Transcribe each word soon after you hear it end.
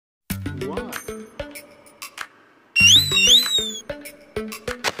One.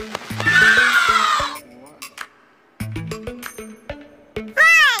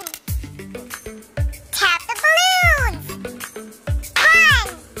 Tap the balloons. Run,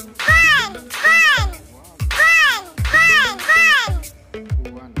 run, run. Run, run, run.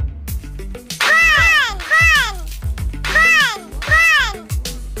 One. Run, run, run, run.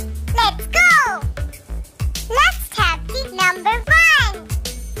 Let's go. Let's tap the number 1.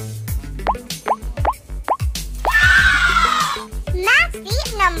 Match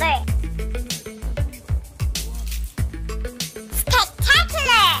the number.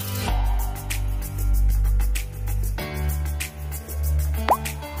 Spectacular.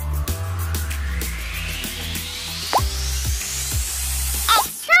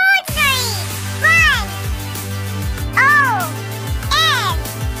 Extraordinary. Run.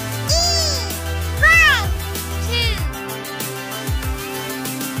 O-N-E. Run. 2.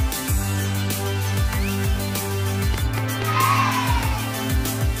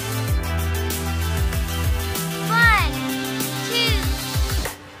 One, 2.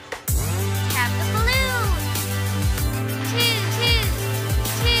 Tap the balloon. 2, 2,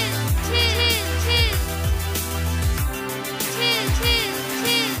 2, 2, 2.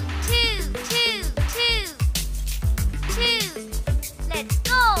 2. Let's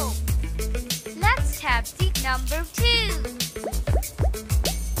go. Let's tap the number 2.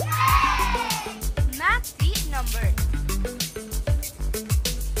 Match the number.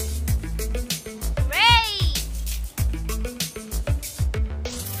 Great.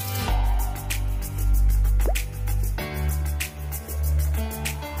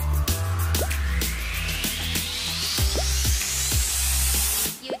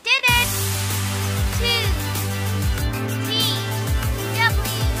 You did it. 2. T.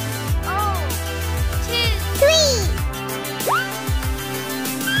 W. O. 2. 3.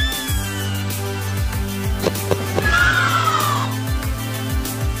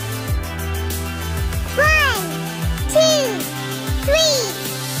 One, 2, 3.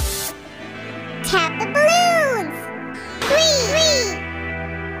 Tap the balloons. 3.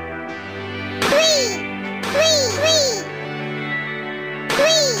 3. 3.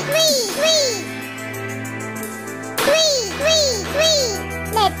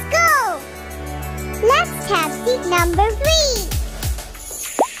 3. Let's go. Let's tap the number 3.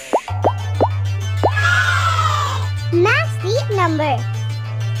 Match the number.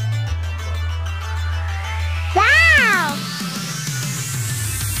 Wow!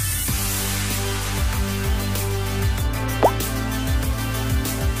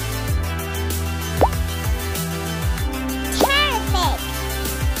 Terrific!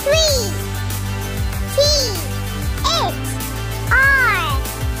 3. T. X. R.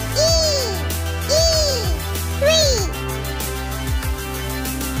 E. 3.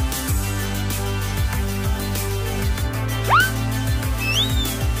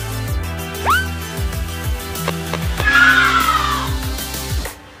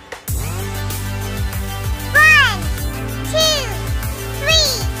 One, 2, 3,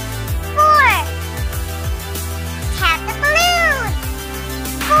 4. Tap the balloon.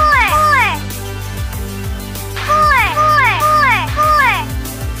 4. 4.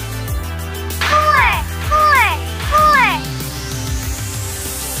 4.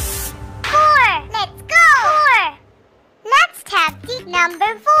 Let's go. 4. Let's tap the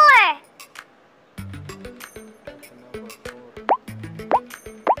number 4.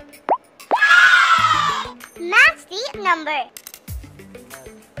 Match the number.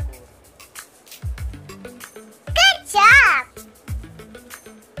 Good job.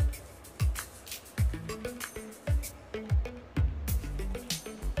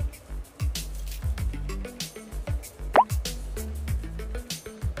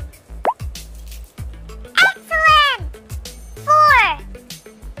 Excellent. 4.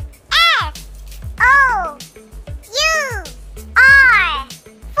 S. O. U. R.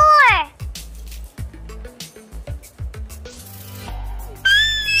 4.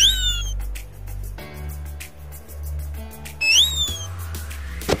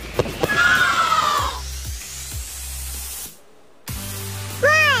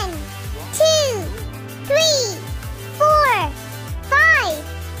 One, 2, 3, 4, 5.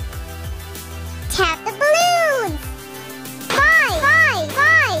 Tap the balloons. 5.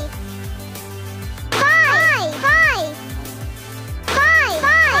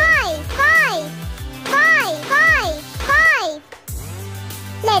 5.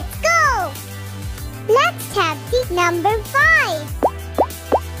 Let's go. Let's tap the number 5.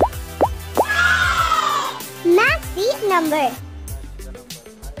 Match the number.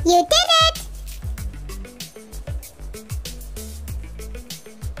 You did it!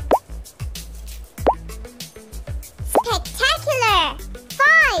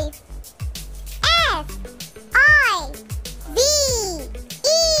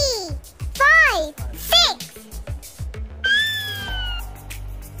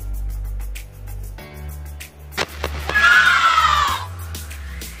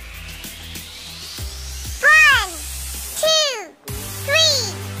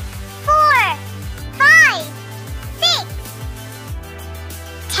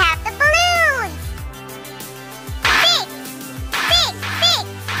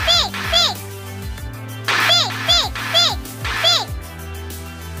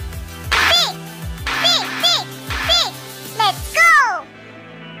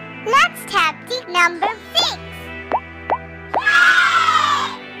 number 6.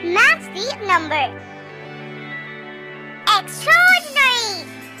 Match the number. Extraordinary!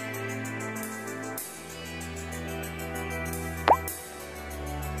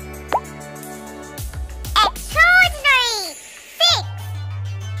 Extraordinary! 6.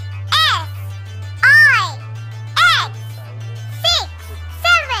 S-I-X. 6,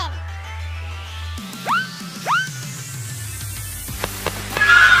 7.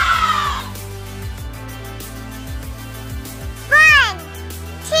 1,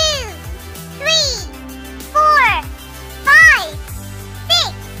 2, 3, 4, 5,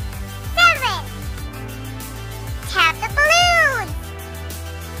 6, 7. Tap the balloon.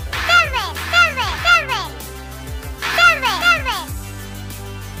 7, 7, 7. 7, 7.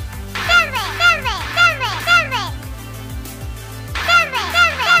 7, 7, 7, 7. 7,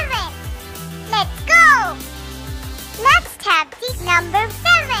 7, 7. Let's go. Let's tap the number 7.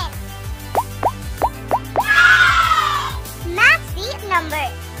 Match the number.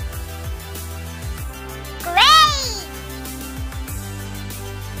 Great!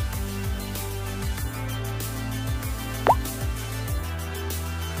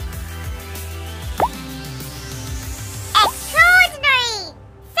 Extraordinary!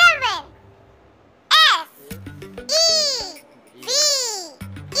 7.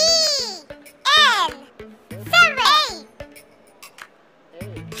 S-E-V-E-N. 7.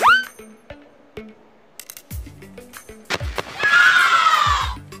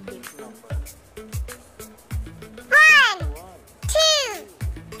 1, 2,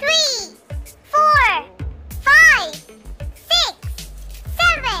 3, 4, 5, 6,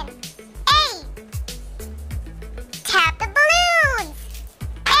 7, 8. Tap the balloons.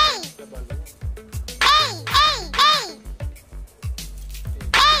 8. 8, 8, 8.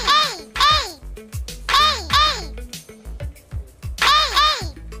 8, 8, 8. 8, 8.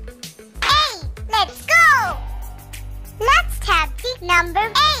 8, 8. Let's go. Let's tap the number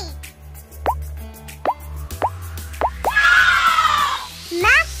 8.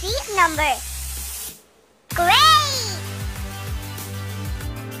 Match the number. Great!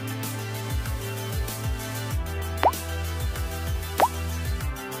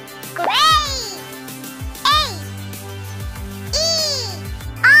 Great! 8.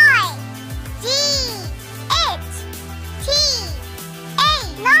 E-I-G-H-T.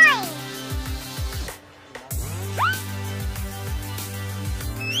 8, 9.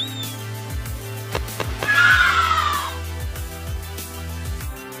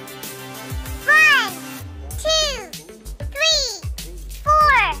 1, 2, 3,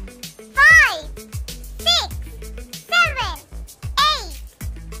 4, 5, 6, 7, 8,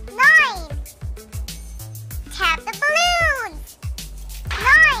 9. Tap the balloons.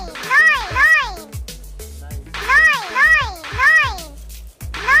 9, 9, 9. 9, 9, 9.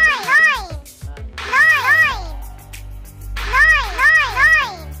 9, 9. 9, 9. 9, 9,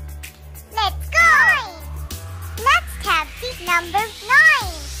 9. Let's go. Let's tap the number 9.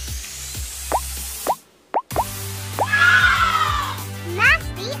 Match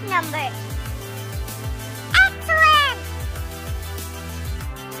the number.